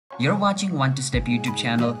You're watching One to Step YouTube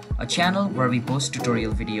channel, a channel where we post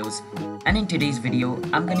tutorial videos. And in today's video,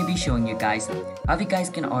 I'm going to be showing you guys how you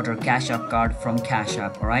guys can order Cash App card from Cash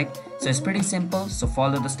App, alright? So it's pretty simple, so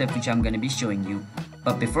follow the step which I'm going to be showing you.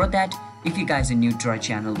 But before that, if you guys are new to our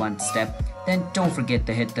channel One to Step, then don't forget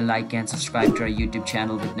to hit the like and subscribe to our YouTube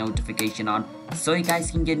channel with notification on so you guys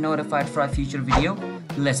can get notified for our future video.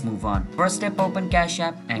 Let's move on. First step, open Cash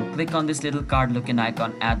App and click on this little card looking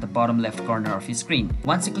icon at the bottom left corner of your screen.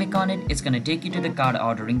 Once you click on it, it's going to take you to the card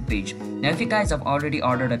ordering page. Now if you guys have already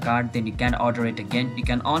ordered a card, then you can order it again. You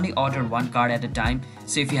can only order one card at a time.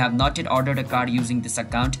 So if you have not yet ordered a card using this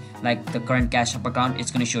account, like the current Cash App account,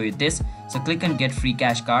 it's going to show you this. So click on get free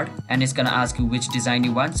cash card and it's going to ask you which design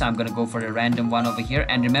you want. So I'm going to go for a random one over here,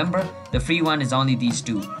 and remember the free one is only these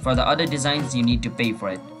two. For the other designs you need to pay for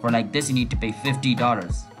it. For like this you need to pay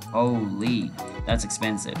 $50. Holy, that's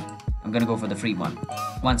expensive. I'm gonna go for the free one.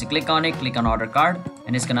 Once you click on it, click on order card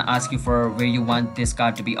and it's gonna ask you for where you want this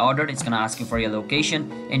card to be ordered. It's gonna ask you for your location,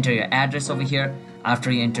 enter your address over here.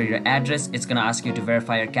 After you enter your address, it's gonna ask you to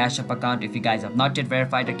verify your Cash App account if you guys have not yet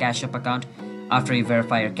verified your Cash App account. After you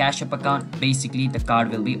verify your Cash App account, basically the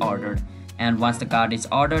card will be ordered. And once the card is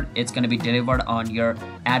ordered, it's going to be delivered on your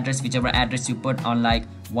address, whichever address you put on, like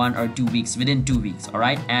 1 or 2 weeks, within 2 weeks, all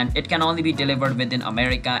right? And it can only be delivered within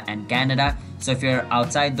America and Canada. So if you're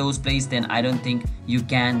outside those places, then I don't think you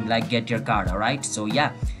can like get your card, all right? So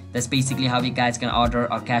yeah, that's basically how you guys can order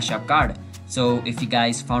a Cash App card. So if you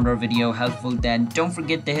guys found our video helpful, then don't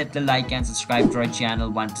forget to hit the like and subscribe to our channel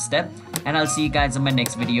One to Step. And I'll see you guys in my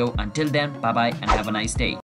next video. Until then, bye bye and have a nice day.